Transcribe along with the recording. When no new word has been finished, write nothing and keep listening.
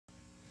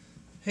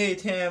Hey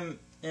Tam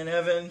and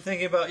Evan,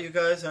 thinking about you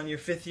guys on your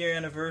 5th year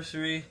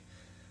anniversary.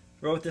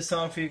 Wrote this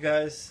song for you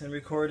guys and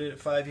recorded it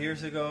 5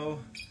 years ago.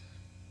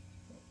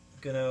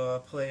 Gonna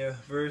play a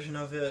version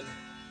of it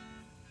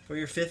for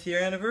your 5th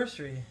year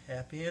anniversary.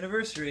 Happy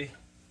anniversary.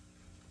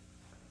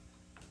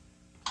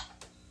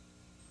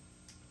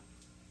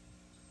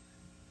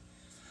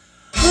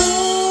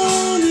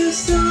 On a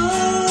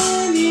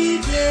sunny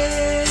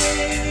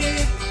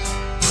day,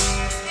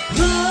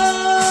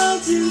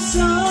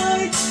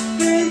 mountainside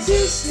and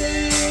to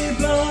stay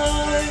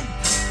by.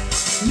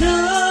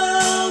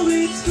 Now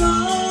it's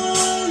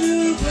gone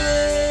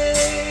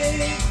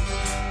away,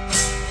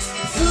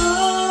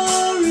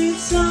 far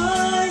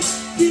inside,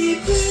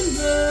 deep in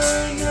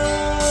the night.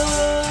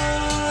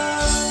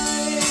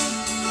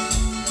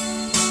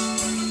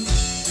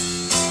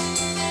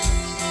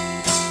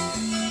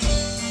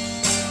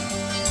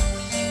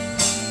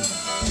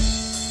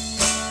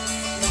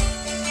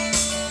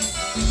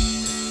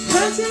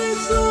 Passing it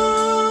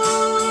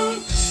slow,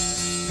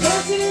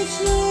 passing it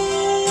slow.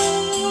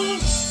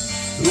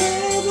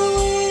 Where the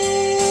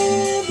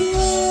wind blows,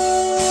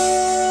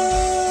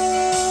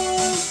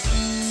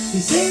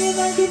 you say it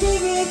like a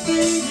river,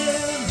 baby.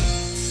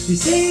 You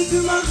say it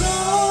through my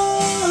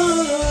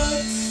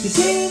heart. You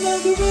say it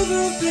like a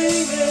river,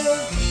 baby.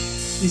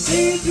 You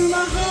say it through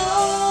my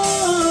heart.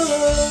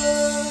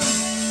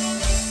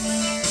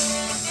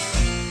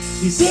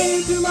 You say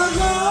it through my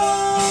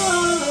heart.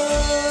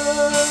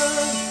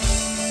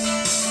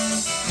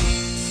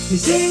 You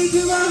say it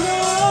through my heart.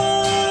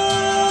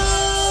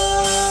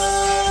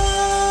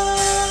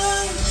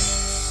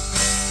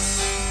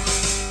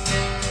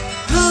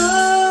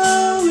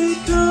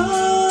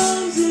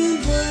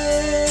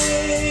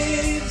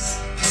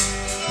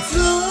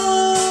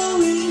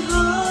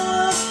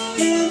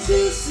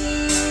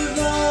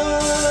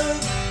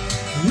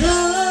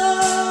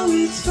 Now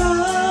it's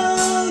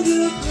found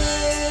a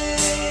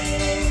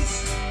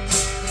place,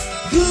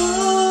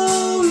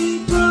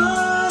 going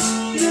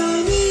bright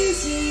and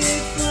easy to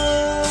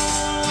find.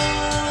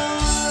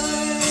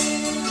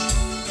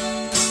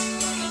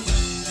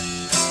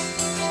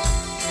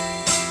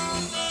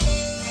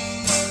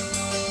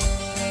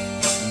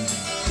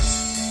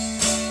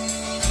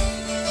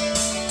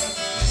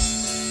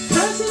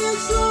 Passing it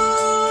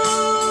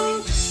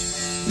slow,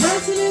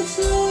 passing it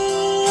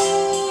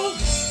slow.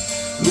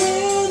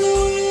 Where the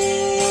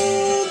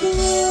wind blows,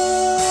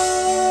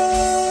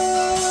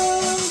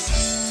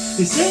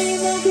 you say it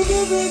like a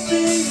river,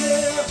 baby.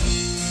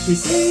 You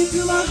say it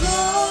through my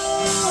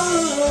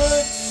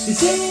heart. You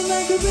say it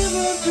like a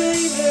river, baby.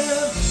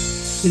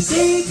 You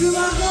say it through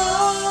my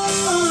heart.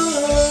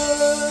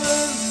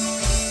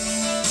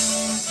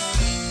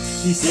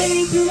 You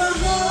say it through my heart.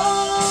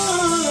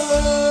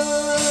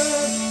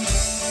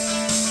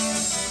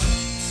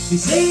 You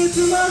say it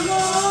through my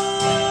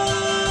heart.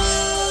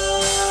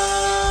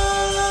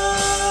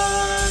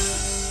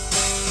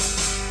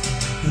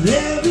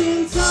 There have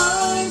been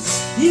times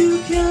you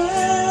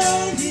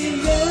can't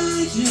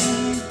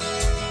imagine.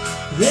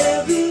 There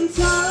have been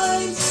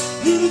times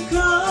you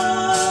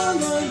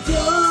come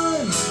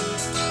undone.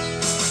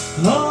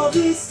 All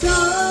this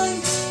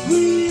time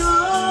we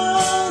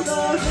all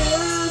are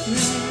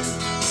having.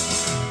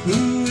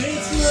 Ooh,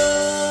 it's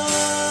love.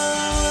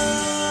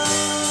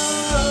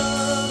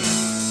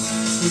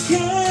 It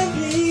can't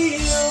be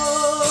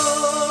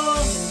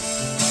all.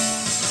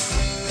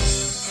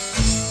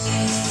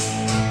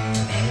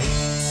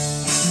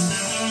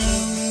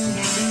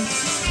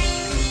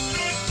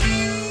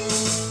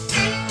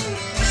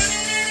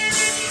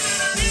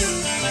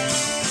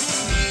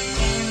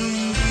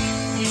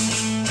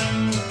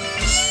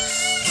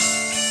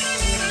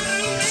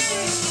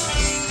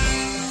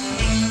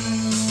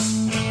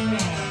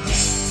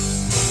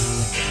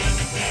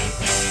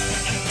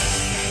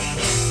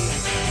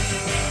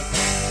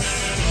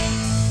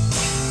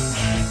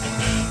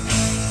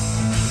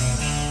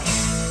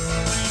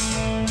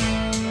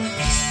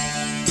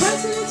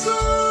 Passing it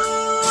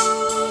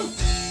slow,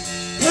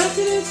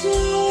 passing it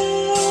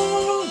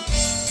slow.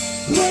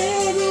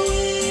 Where the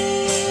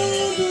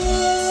wind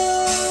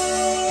blows,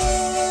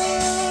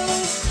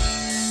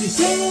 you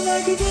say it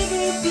like a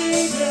river,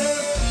 baby.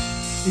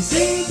 You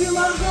say it through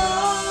my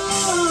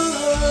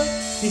heart.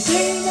 You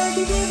say it like a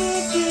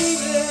river,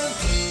 baby.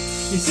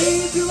 You say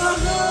it through my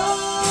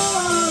heart.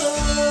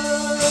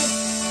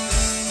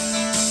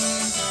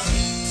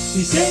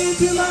 You say it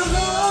through my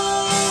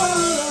heart.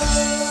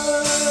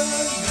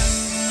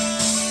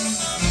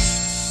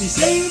 You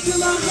say it through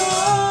my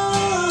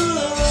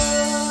heart.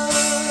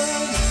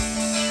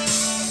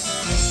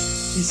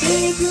 You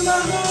say it through my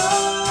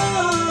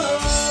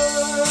heart.